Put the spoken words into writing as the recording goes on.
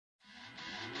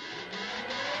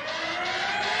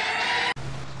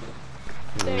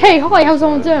Hey, hi, how's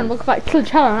everyone doing? Welcome back to the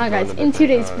channel. Now guys, in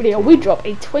today's video we drop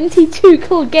a 22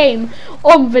 kill game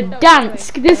on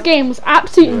Verdansk. This game was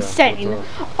absolutely insane.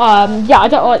 Yeah, I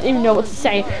don't even know what to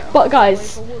say. But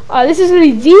guys, this is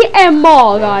the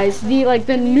DMR, guys.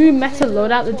 The new meta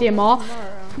loadout, the DMR.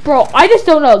 Bro, I just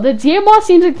don't know. The DMR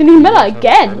seems like the new meta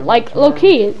again. Like, low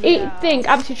key, it thing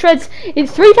absolutely shreds.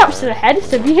 It's 3 taps to the head,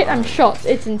 so if you hit them shots,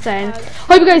 it's insane.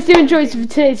 Hope you guys do enjoy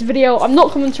today's video. I'm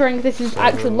not commentating. This is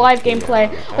actual live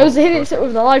gameplay. I also hit it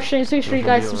with the live stream, so make sure you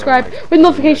guys subscribe with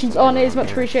notifications on. It is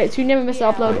much appreciated. So you never miss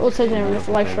an upload. Also, never miss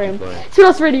a live stream. So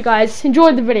that's really, guys.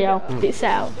 Enjoy the video. Peace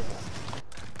out.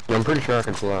 I'm pretty sure I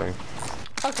can fly.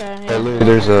 Okay. Yeah. Hey, Lou,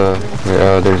 there's a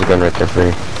gun right there for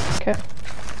you. Okay.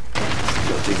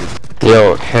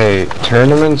 Yo, hey,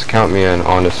 tournaments count me in,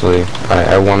 honestly.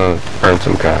 I want to earn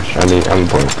some cash. I'm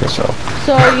broke myself.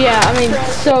 So, yeah, I mean,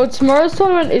 so tomorrow's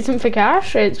tournament isn't for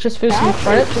cash, it's just for some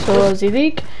credits for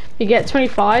Z-League. You get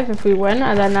 25 if we win,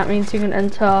 and then that means you can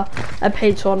enter a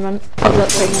paid tournament.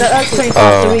 That's 25,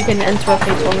 so we can enter a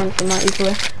paid tournament from that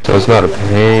easily. So it's not a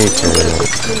paid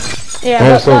tournament.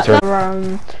 Yeah,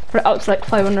 for up to like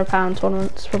 £500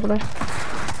 tournaments, probably.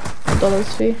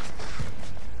 Dollars fee.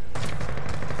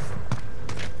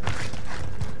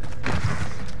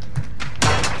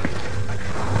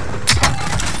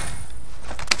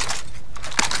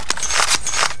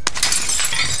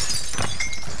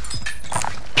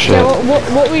 Yeah,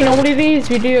 what we normally do is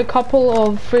we do a couple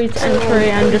of free to entry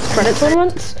and just credit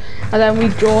tournaments, and then we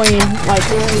join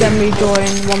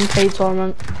one paid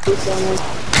tournament.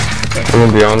 I'm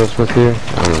gonna be honest with you,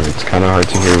 it's kind of hard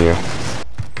to hear you.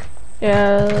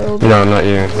 Yeah. No, not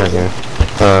you, not you.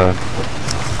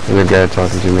 The guy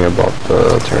talking to me about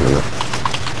the tournament.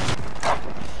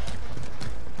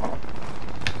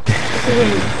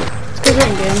 It's because we're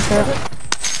in game chat.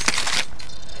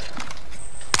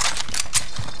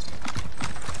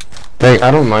 Hey,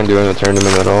 I don't mind doing a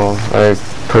tournament at all. I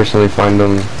personally find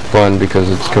them fun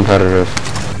because it's competitive.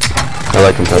 I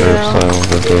like competitive style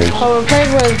of games. Oh,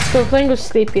 we're playing with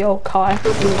Sleepy or Kai.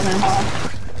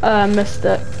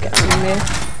 Mystic and me.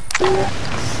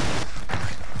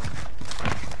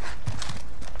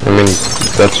 I mean,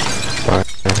 that's fine.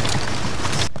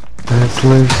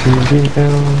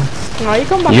 No, you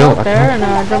come back out there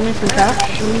and drop me some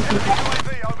cash.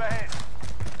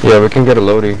 Yeah, we can get a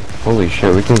loadie. Holy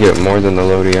shit, we can get more than the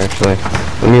loadie actually.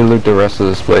 Let me loot the rest of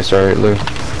this place, alright, Lou?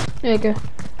 Yeah, go.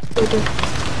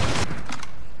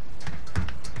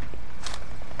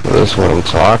 This is what I'm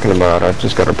talking about. I've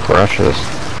just got a precious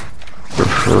for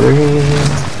free.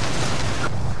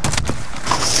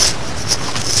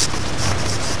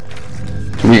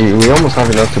 We almost have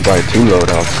enough to buy 2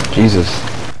 loadouts. Jesus.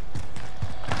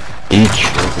 Each.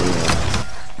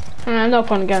 And I end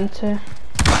up on again too.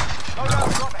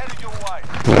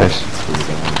 Nice.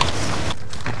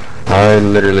 I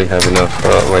literally have enough.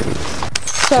 Wait.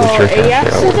 So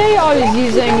yesterday I was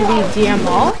using the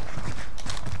DMR.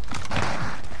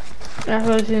 I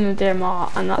was using the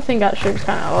DMR, and that thing actually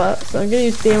kind of works. So I'm gonna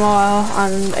use DMR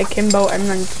and a Kimbo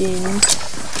M19.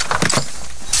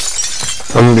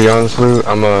 I'm gonna be honest, Lou.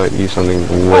 I'm gonna use something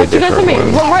way different. You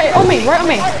guys right on me.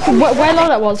 Where low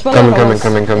that was? Coming.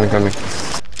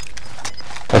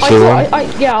 I see one.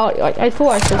 I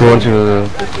thought I said. Go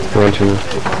into.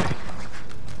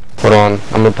 Hold on.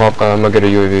 I'm gonna pop. I'm gonna get a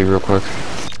UAV real quick.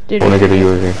 I wanna get a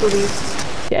UAV.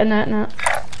 Get in that.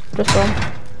 Just on.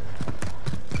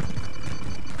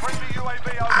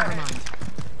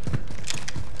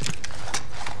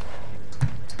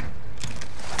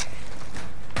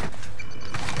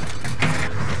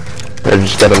 I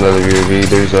just got another UAV.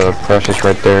 There's a precious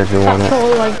right there if you want it. That's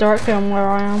totally like directly on where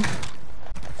I am.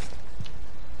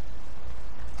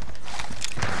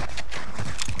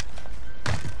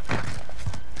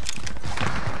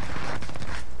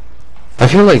 I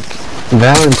feel like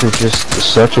Valorant is just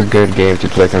such a good game to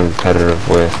play competitive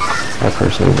with. I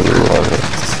personally really love it.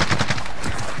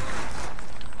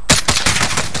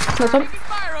 That's him.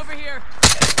 Fire over here.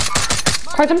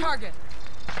 Cracked him.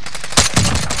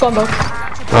 Go on, both.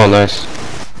 Oh, nice.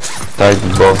 Died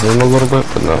both of them a little bit,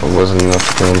 but no, it wasn't enough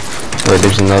to kill him. Wait,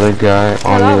 there's another guy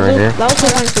on me right here. That was the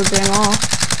nice to DMR.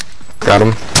 Got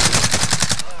him.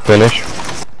 Finish.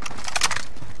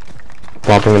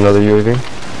 Popping another UAV.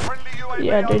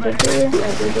 Yeah, do.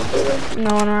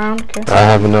 No one around, okay. I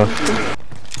have enough.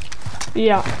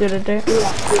 Yeah, do.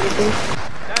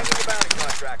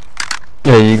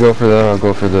 Yeah, you go for that, I'll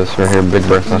go for this right here, Big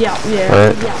Bertha. Yeah.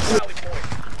 Alright.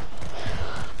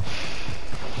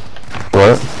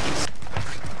 What?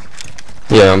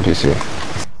 Yeah, I'm PC.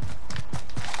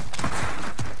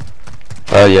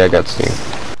 Yeah, I got Steam.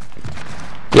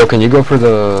 Yo, can you go for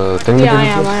the thing? Yeah, I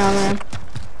am.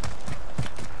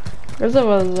 There's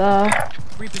over there.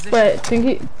 Wait, I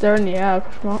think they're in the air,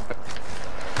 question mark.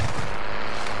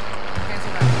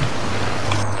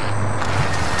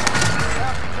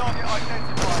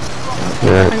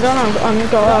 Yeah. Hang on,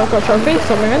 I've got trophies,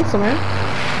 something.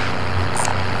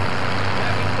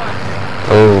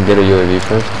 Oh, get a UAV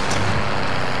first.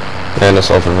 And a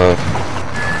self-revive.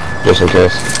 Just in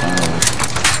case.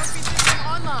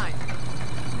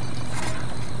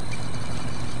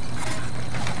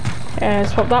 Yeah,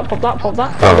 just pop that. Oh,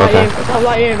 okay. Pop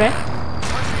that UAV.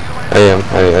 I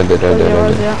did.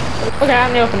 Okay, I'm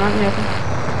in the open.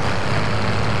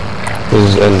 This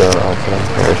is in the alpha.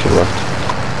 I should left.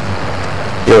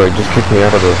 Yo, it just kicked me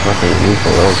out of the fucking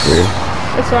vehicle. That was weird.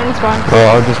 It's fine. Oh,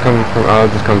 I'll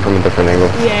just come from a different angle.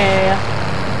 Yeah.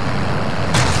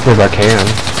 If I can.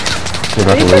 If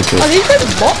I can reach it. Are these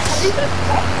just bots?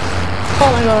 Oh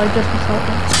my god, I just missed out.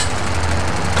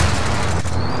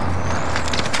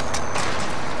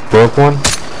 Broke one.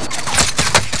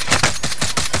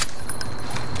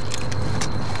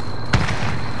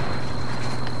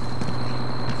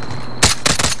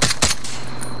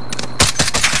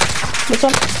 This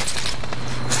one.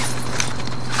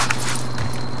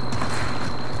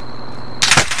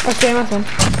 Okay, nice one.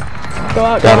 Go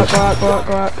out.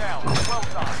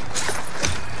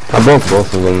 I broke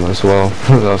both of them as well.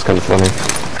 That was kind of funny.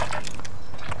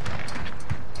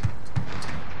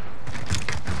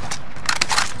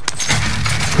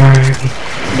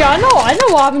 Yeah, I know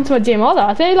what happened to my DMR though.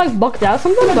 I think it like bugged out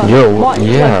something about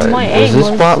my is this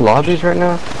spot lobbies right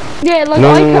now? Yeah, like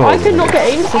I could not get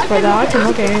aim assist right now. I could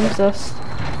not get aim assist.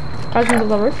 Guys into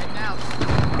the roof.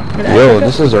 Yo,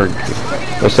 this is our.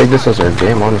 Let's take this as our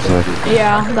game, honestly.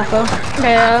 Yeah, definitely.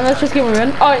 Okay, let's just keep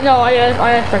moving. Oh no, I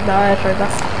airstrike that.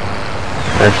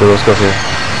 Actually, let's go here.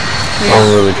 Yeah. I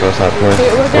don't really trust that play.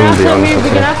 We're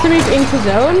gonna have to move into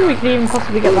zone. We can even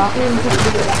possibly get that.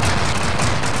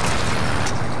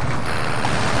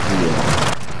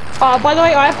 By the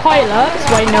way, I have pilot,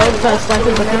 so I know if the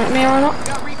sniper's looking at me or not.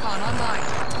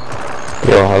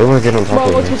 Yo, how do I get on top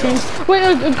of you? Wait,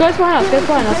 no, guys behind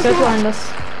us.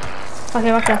 Okay,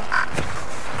 back there.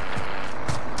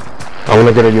 I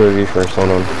wanna get a UAV first, hold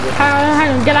on.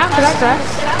 Hang on, get out, guys.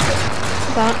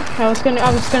 I was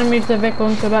gonna move the vehicle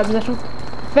into a bad position.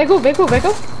 Vehicle. Okay,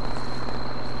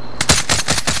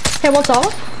 what's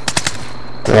all?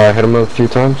 I hit him a few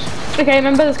times. Okay,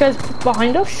 remember this guy's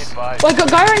behind us? Wait, go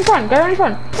right in front.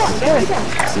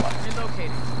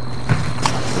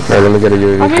 Alright, let me get a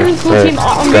UAV. I'm moving full team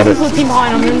behind.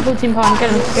 Get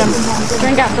him. Throw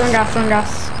in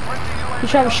gas. You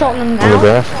should have a shot on him now.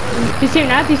 Do you see him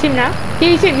now? Yeah,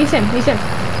 you see him. I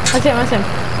see him.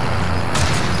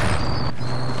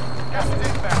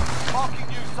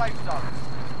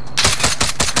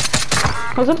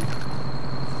 How's him?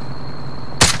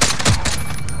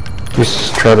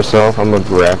 Just try to self. I'm gonna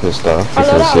grab his stuff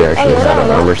because he actually had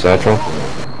an armor satchel.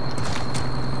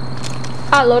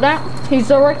 At loadout? He's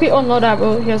directly on loadout,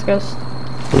 but he has ghost.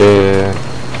 Yeah.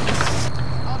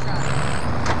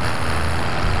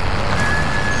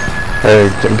 Hey,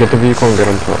 get the vehicle and get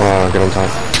on top.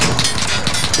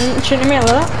 Shooting me at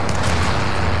loadout?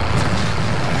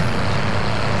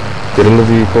 Get in the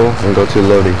vehicle and go to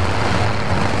loading.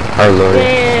 Loading.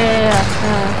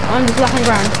 Yeah. I'm just left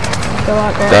ground. Go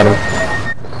out. Got him.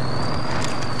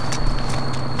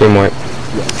 Team white.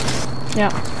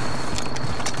 Yeah.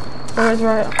 Where's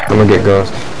right? I'm gonna get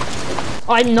ghost.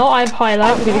 I have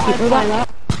highlight. We're gonna keep with that.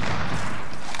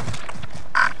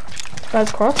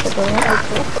 Guys cross.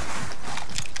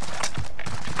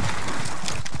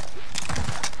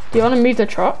 Do you want to move the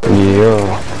truck?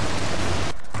 Yeah.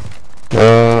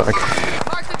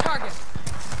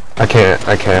 I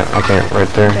can't right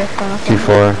there. Okay, Too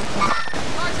far.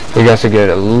 You guys to get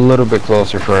a little bit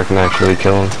closer before I can actually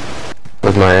kill him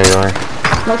with my AR.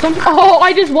 Oh,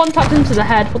 I just one-tapped him to the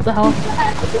head. What the hell?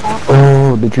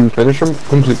 Oh, did you finish him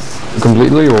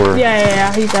completely or?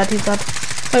 Yeah, he's dead. People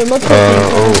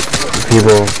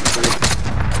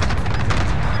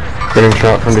getting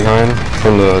shot from behind,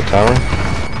 from the tower,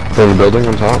 from the building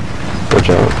on top. Watch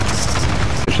out.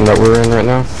 Position that we're in right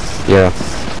now? Yeah.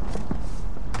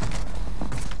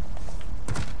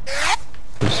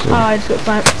 I just got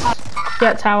sniped.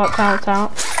 Yeah, tower.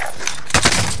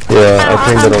 Yeah, I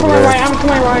pinged it over there. I'm to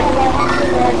my right.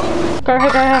 Go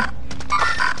ahead.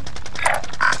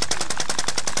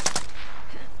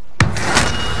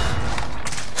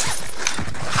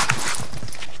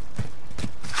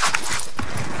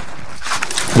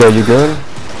 Yeah, you good?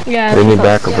 Yeah. We need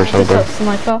backup or something.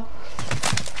 Sniper.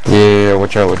 Yeah,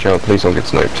 watch out. Please don't get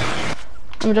sniped.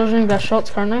 I'm dodging their shots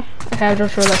currently. Okay, I've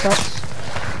dodged all their shots.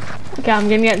 Okay, I'm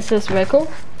gonna get into this vehicle.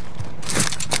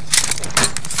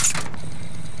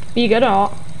 Are you good or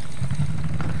not?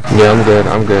 Yeah, I'm good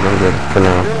for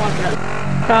now.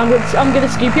 Okay, I'm gonna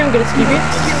scoop you, Okay,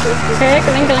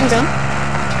 killing.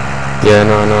 Yeah,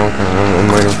 no, I'm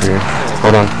waiting for you.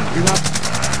 Hold on.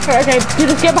 Okay, you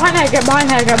just get behind her,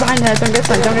 don't get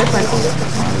sniped.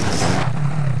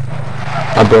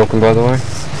 I'm broken, by the way.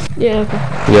 Yeah, okay.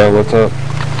 Yeah, what's up?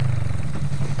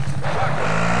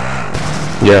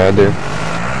 Yeah, I do.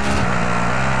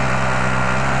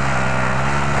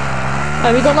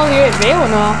 Have you got another UAV or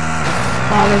not?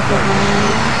 Oh, we've got one.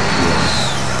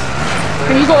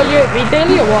 Have you got a UAV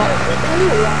daily or what?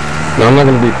 No, I'm not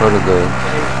gonna be part of the...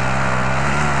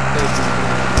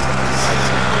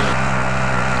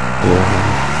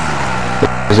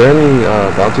 Yeah. Is there any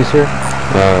bounties here?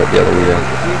 Yeah, there we go.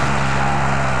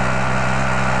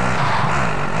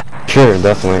 Sure,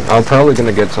 definitely. I'm probably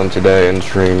gonna get some today in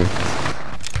stream.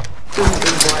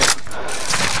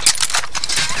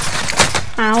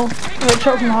 Ow. Get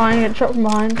shot from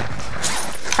behind.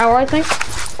 Tower, I think.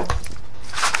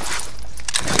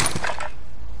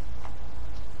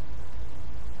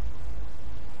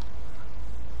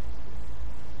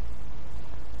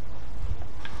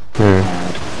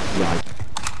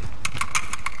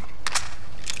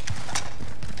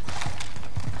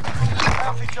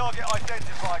 Target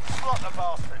identified. Slot the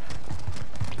bastard.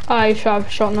 I should have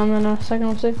shot them in a second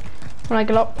or two. When I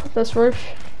get up this roof.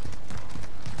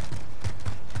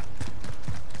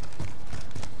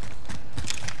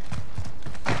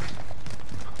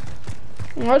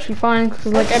 I'm actually fine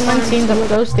because like M19's up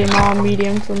close, DMR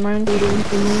medium to the main.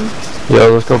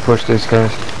 Yo, let's go push these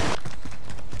guys.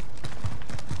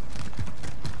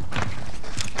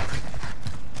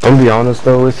 I'm gonna be honest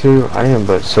though with you, I am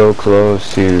but so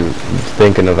close to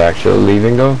thinking of actually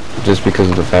leaving though, just because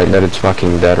of the fact that it's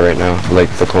fucking dead right now, like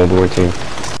the Cold War team.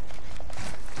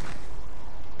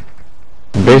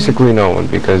 Basically no one,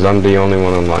 because I'm the only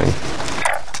one online.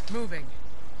 Moving.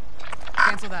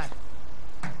 Cancel that.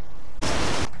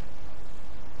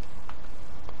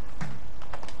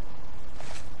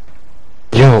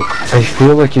 Yo, I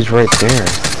feel like he's right there.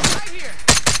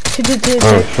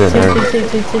 Oh shit,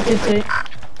 alright.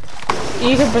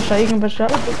 You can push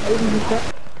that.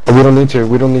 We don't need to,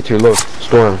 look,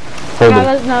 Storm. Hold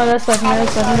him. No, that's like me.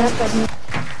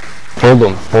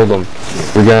 Hold him.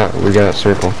 We got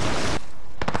circle.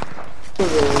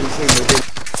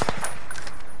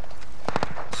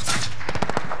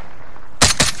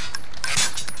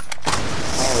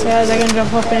 Yeah, they're gonna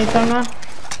jump off anytime now.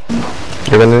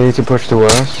 You're gonna need to push to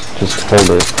us, just hold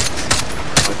it.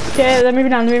 Okay, they're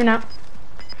moving out.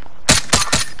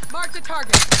 Mark the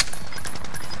target.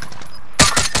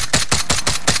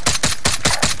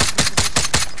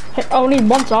 Hey, only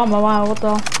one armor, wow, what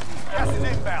the? Gas is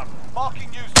inbound. Marking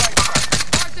new safe zone.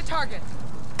 Mark the target.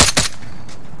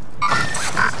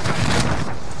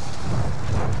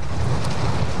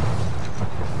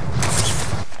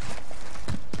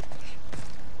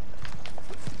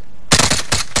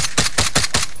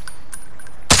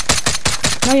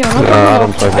 No, you're not. I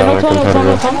don't play that one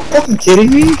competitive. Fucking kidding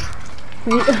me? I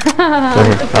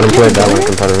don't play that one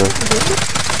competitive.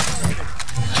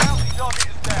 Bounty target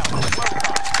is down. Well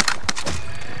done.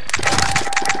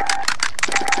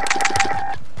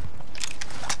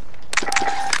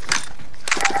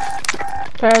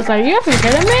 Paris, are you effing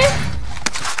kidding me?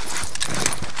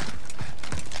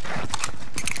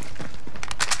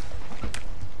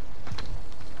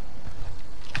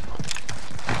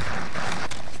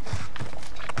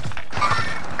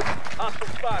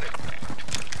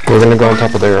 We're gonna go on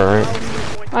top of there, alright?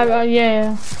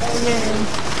 Yeah.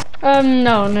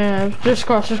 No. Just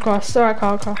cross. Alright,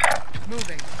 car.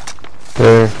 Moving.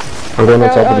 There. I'm going on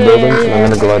top of the building, and I'm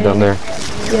gonna glide down there.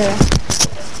 Yeah.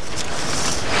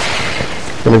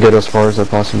 Gonna get as far as I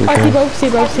possibly I can. see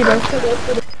both.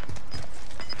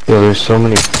 Yo, there's so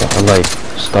many, like,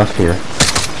 stuff here.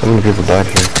 So many people died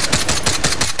here.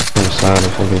 I'm sad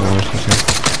if I'll be honest with you.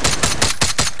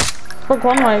 Broke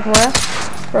one, like, where?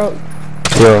 Broke.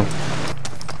 Yo.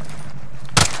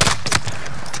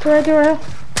 Do I?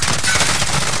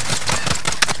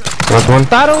 Last one?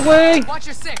 Battle way! Watch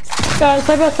your six.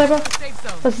 Sniper. Safe zone.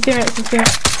 That's his teammate.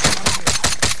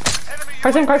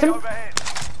 Enemy Crash him. overhead.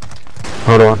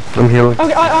 Hold on, I'm healing.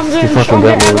 Okay, I'm doing You fucking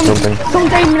got me with something.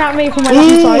 Someone's aiming at me from my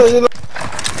left side.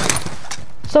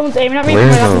 Someone's aiming at me from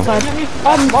my left side.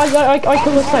 I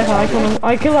kill the sniper.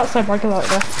 I kill that sniper. I kill that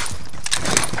guy.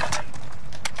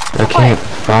 I can't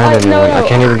find anyone. I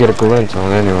can't even get a glimpse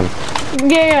on anyone.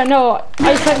 Yeah, no.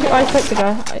 I sniped the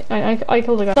guy. I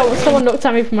killed the guy. Someone looked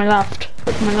at me from my left.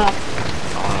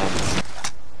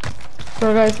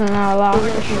 We're guys in our lab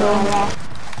for sure.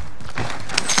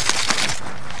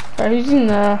 Right, who's using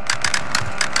the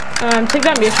take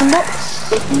that mission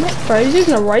box? Right, who's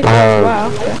using the rifle as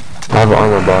well? Okay. I have an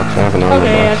armor box. I have an armor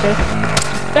Okay, box.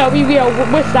 yeah, okay.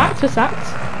 We're stacked, we're stacked.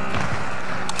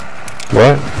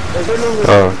 What?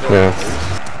 Oh, yeah.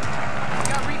 We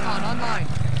got recon online.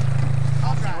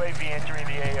 I'll drive. UAV entering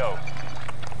the AO.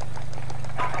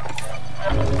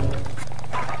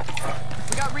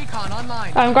 We got recon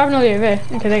online. I'm grabbing all the UAV.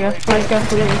 Okay, there you go. Right, go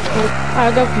for this.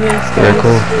 Go for this. Very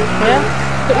cool. Yeah?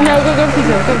 No, go for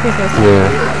this. Go for this. Yeah.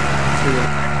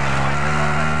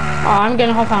 Oh, I'm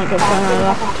gonna hop out and go for another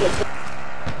left.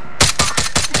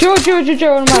 Joe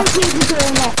on the left.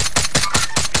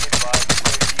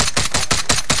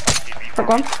 Fuck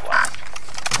one.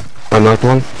 I knocked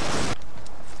one.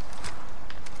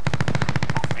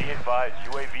 Be advised,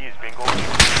 UAV is bingo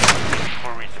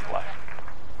for resupply.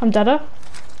 I'm deader.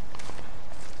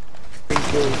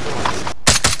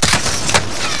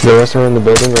 The rest are in the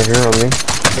building right here on me.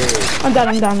 I'm dead.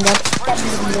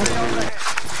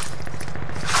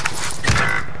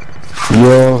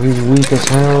 Yo, he's weak as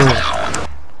hell.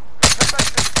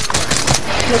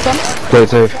 Look on. Play it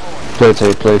safe. Play it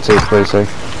safe. Play it safe. Play it safe.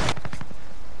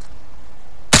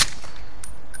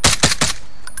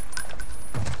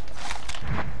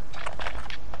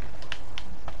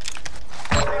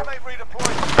 Teammate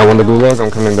redeployed. I won the gulag.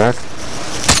 I'm coming back.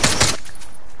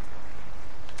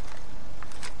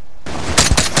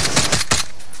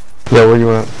 Yeah, where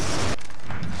you at?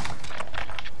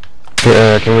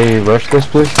 Can we rush this,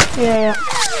 please? Yeah.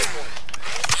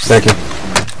 Thank you.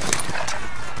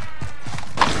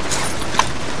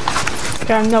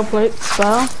 Okay, no plates,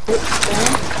 well.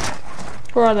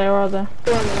 Where are they?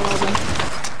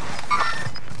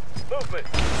 Movement.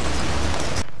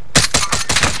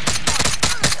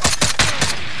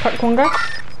 Crack one guy.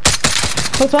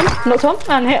 Knocked one,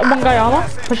 and hit one guy armor.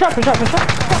 Push up. Get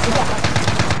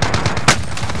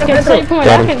sniped from my Got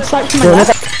back, him. get sniped from my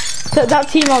back. That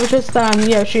team I was just,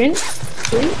 shooting.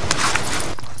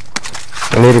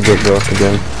 I need to get buff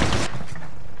again.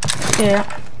 Yeah.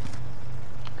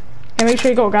 Okay, make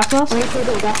sure you got a gas mask.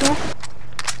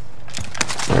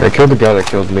 I killed the guy that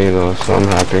killed me though, so I'm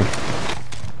happy.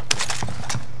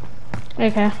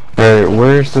 Okay. Alright,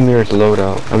 where's the nearest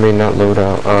loadout? I mean, not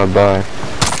loadout, buy.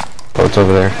 Oh, it's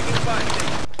over there.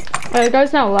 The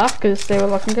guys now left because they were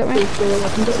looking at me.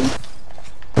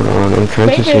 Hold on, I'm trying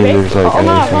to see if there's like Oh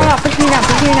no, anything. push me now.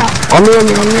 On me.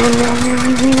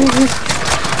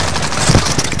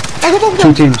 I got both of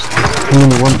Two them. teams.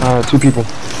 Two people.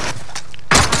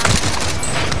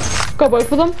 Got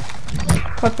both of them.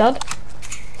 Both dead.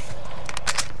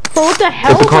 Bro, what the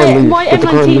hell? the car and leave. My Get the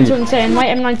car and M19's leave. insane. My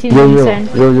M19's Yo. insane.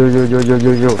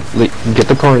 Get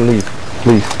the car and leave,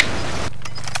 please. I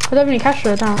don't have any cash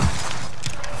for it now. Got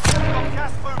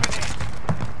gas moving in.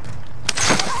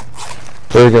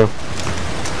 There you go.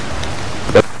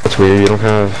 That's weird. You don't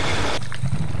have.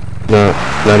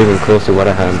 Not even close to what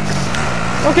I had.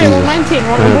 Okay, we're 19.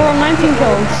 We're on 19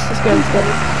 kills. That's good.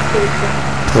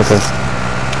 Okay.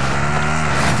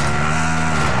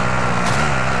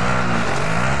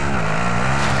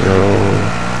 Yo.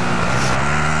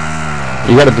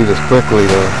 You gotta do this quickly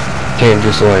though. Can't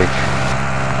just like.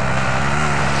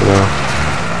 You know.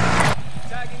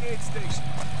 Tagging aid station.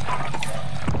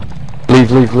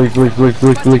 Leave.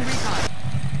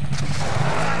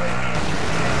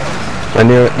 I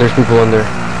knew it. There's people in there.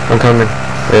 I'm coming.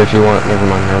 If you want. Never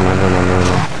mind.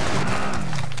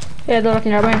 Yeah, they're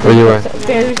looking at me. Where you at?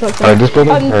 Yeah, This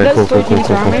building? Alright, cool.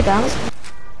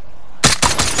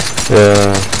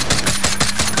 Yeah.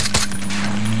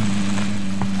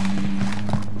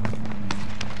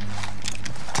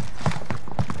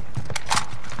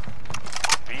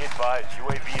 Be advised,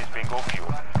 UAV is bingo fuel.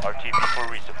 RTB for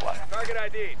resupply. Target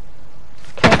ID.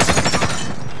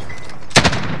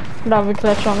 That'll be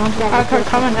clear shot, man.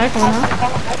 Come on now.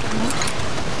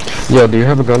 Yo, do you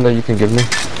have a gun that you can give me?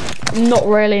 Not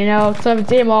really, no. Because I have a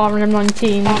DMR and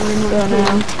M19. So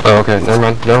no. Oh, okay. Never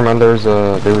mind.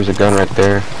 There was a gun right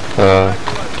there.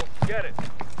 Get it.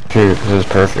 Dude, this is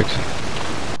perfect.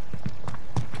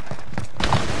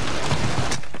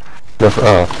 The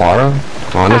Farah?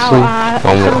 Honestly,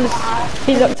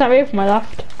 He looked at me from my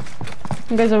left.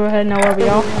 He goes over here, know where we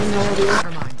are.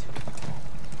 Never mind.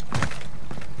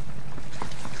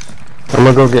 I'm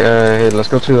gonna go get. Hey, let's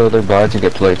go to the other buy to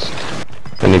get plates.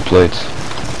 I need plates.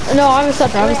 No, I'm a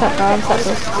separate.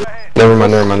 Never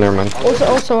mind.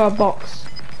 Also a box.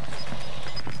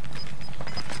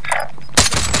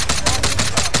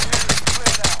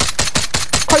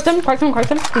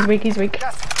 Cracked him. He's weak.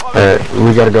 Alright,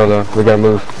 we gotta go though. We gotta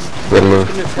move. Let him move.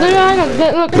 No, hang on.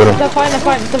 Look, they're fine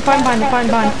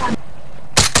behind.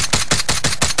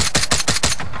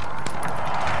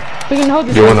 We can hold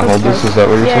this. You want to hold this? Is that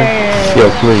what you're saying? Yeah. Yo,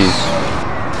 please.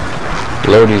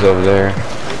 Lodi's over there.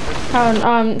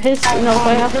 His no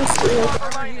player.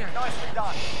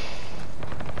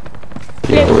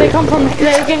 Yeah, Yeah, they come from.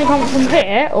 They're gonna come from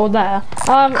here or there.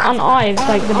 And Ives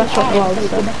like the best shot in the world.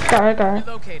 So go.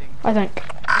 I think.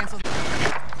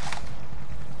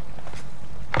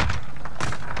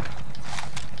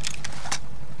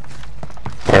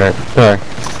 Alright.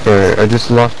 I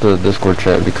just lost the Discord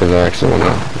chat because I actually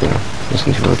wanna,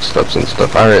 listen to footsteps and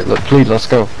stuff. Alright, please, let's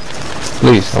go.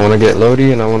 Please, I wanna get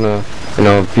Lodi and I wanna,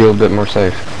 feel a bit more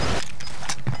safe.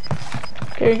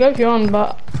 Okay, go if you want,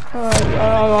 but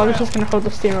I was just gonna hold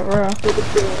the steam up real.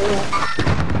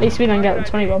 At least we don't get the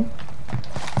 20 bomb.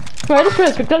 Well, I just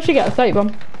realized we could actually get a 30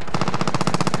 bomb.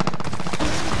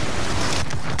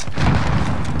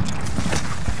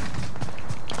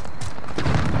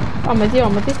 I'm with you.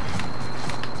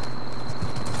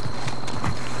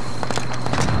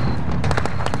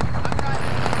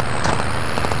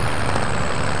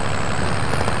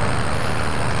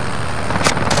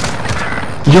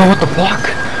 Yo, what the fuck?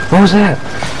 What was that?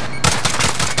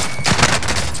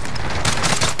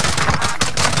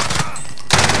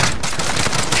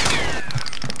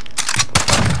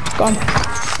 Gone.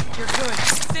 You're good.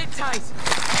 Sit tight.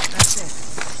 That's it.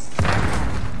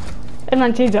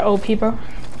 M19s are OP, bro.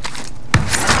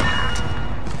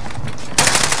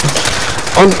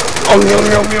 Oh,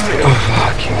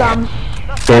 fuck. Damn.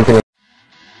 Same thing.